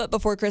pop-up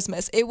before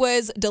Christmas. It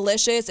was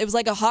delicious. It was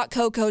like a hot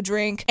cocoa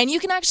drink. And you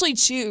can actually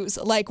choose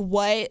like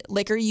what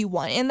liquor you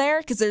want in there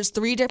because there's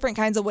 3 different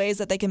kinds of ways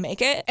that they can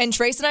make it. And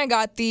Trace and I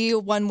got the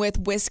one with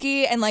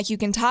whiskey and like you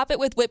can top it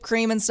with whipped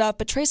cream and stuff,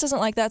 but Trace doesn't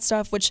like that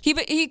stuff, which he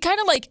kind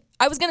of like,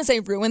 I was going to say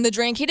ruin the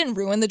drink. He didn't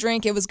ruin the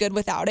drink. It was good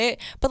without it.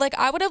 But like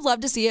I would have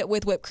loved to see it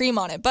with whipped cream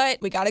on it.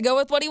 But we got to go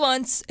with what he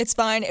wants. It's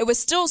fine. It was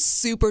still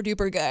super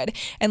duper good.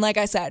 And like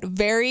I said,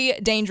 very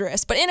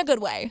dangerous, but in a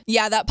good way.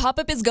 Yeah, that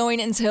pop-up is going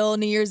until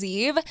New Year's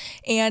Eve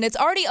and it's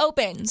already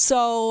open.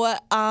 So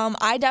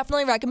I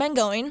definitely recommend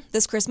going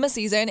this Christmas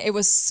season. It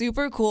was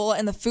super cool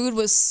and the food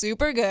was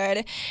super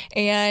good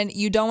and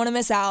you don't want to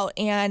miss out.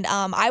 And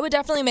I would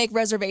definitely make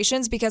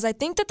reservations because I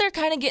think that they're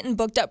kind of getting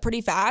booked up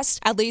pretty fast,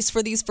 at least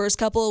for these first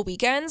couple of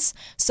weekends.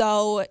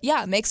 So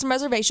yeah, make some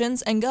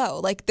reservations and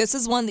go. Like this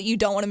is one that you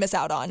don't want to miss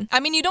out on.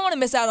 I mean, you don't want to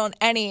miss out on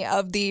any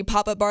of the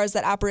pop-up bars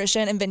that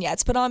Apparition and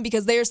Vignettes put on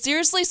because they are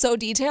seriously so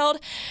detailed.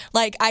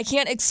 Like I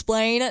can't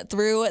explain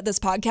through this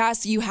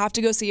podcast. You have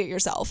to go see it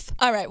yourself.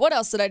 All right, what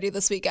else did I do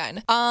this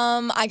weekend?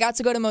 I got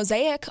to go to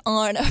Mosaic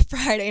on a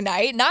Friday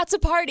night, not to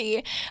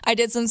party. I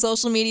did some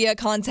social media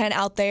content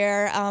out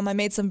there. I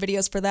made some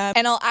videos for them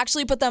and I'll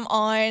actually put them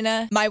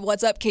on my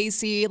What's Up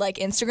KC like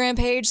Instagram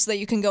page so that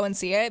you can go and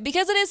see it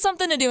because it is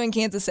something to do in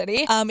Kansas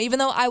City. Even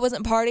though I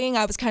wasn't partying,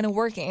 I was kind of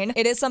working.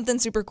 It is something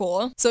super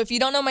cool. So if you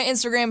don't know my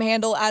Instagram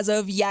handle as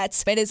of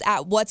yet, it is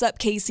at What's Up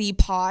KC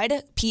Pod,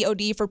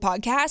 POD for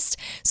podcast.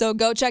 So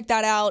go check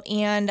that out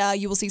and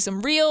you will see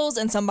some reels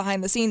and some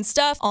behind the scenes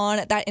stuff on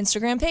that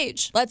Instagram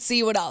page. Let's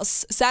see what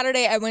else.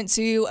 Saturday, I went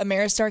to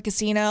Ameristar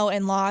Casino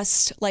and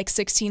lost like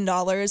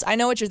 $16. I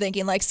know what you're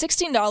thinking, like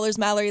 $16,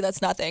 Mallory,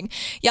 that's nothing.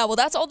 Yeah, well,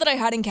 that's all that I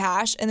had in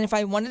cash. And if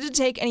I wanted to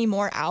take any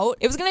more out,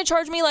 it was going to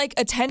charge me like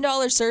a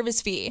 $10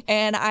 service fee.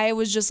 And I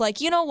was just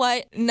like, you know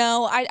what?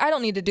 No, I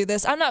don't need to do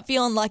this. I'm not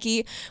feeling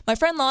lucky. My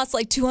friend lost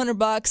like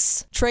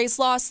 $200. Trace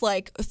lost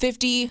like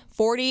 50,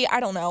 40. I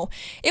don't know.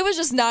 It was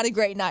just not a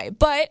great night,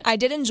 but I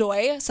did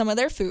enjoy some of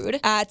their food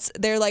at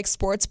their like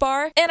sports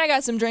bar and I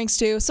got some drinks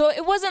too. So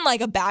it wasn't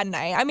like a bad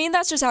night. I mean,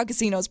 that's just how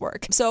casinos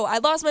work. So I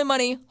lost my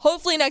money.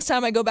 Hopefully next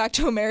time I go back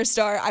to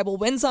Ameristar, I will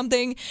win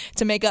something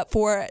to make up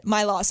for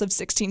my loss of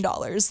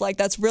 $16. Like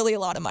that's really a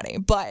lot of money,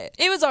 but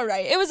it was all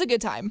right. It was a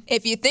good time.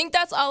 If you think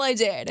that's all I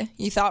did,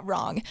 you thought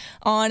wrong.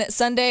 On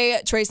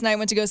Sunday, Trace and I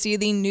went to go see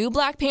the new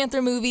Black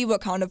Panther movie,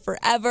 Wakanda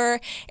Forever.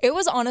 It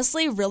was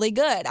honestly really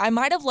good. I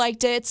might have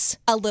liked it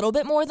a little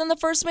bit more than the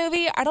first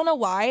movie. I don't know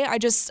why.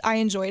 I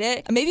enjoyed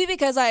it. Maybe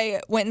because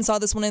I went and saw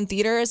this one in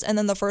theaters and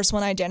then the first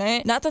one I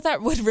didn't. Not that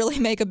that would really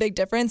make a big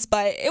difference,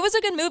 but it was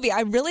a good movie.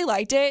 I really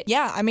liked it.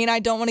 Yeah, I mean, I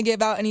don't want to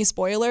give out any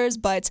spoilers,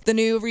 but the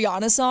new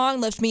Rihanna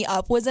song, Lift Me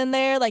Up, was in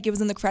there. Like it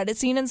was in the credit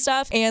scene and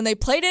stuff. And they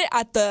played it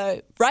at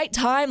the right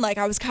time. Like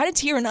I was kind of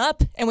tearing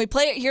up and we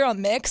play it here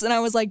on Mix and I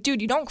was like,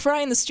 dude, you don't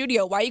cry in the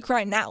studio. Why are you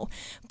crying now?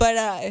 But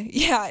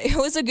yeah, it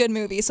was a good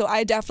movie. So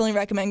I definitely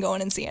recommend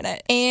going and seeing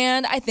it.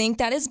 And I think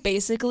that is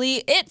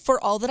basically it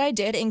for all that I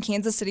did in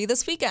Kansas City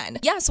this weekend.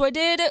 Yeah, so I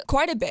did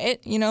quite a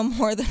bit,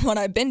 more than what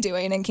I've been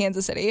doing in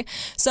Kansas City.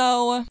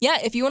 So yeah,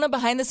 if you want a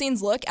behind the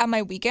scenes look at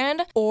my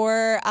weekend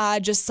or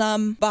just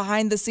some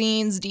behind the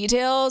scenes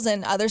details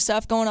and other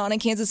stuff going on in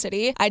Kansas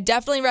City, I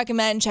definitely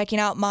recommend checking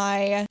out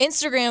my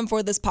Instagram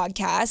for this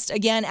podcast.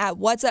 Again, at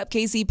What's Up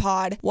KC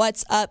Pod,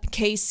 What's Up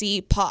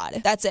KC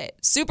Pod. That's it.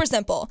 Super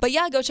simple. But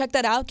yeah, go check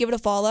that out. Give it a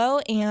follow.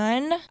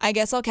 And I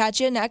guess I'll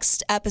catch you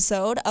next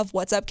episode of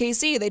What's Up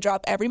KC. They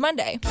drop every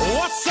Monday.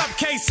 What's up,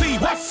 KC?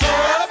 What's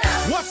up?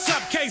 What's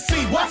up,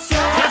 KC? What's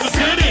up? Kansas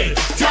City.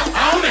 Jump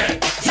on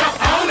it.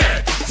 Jump on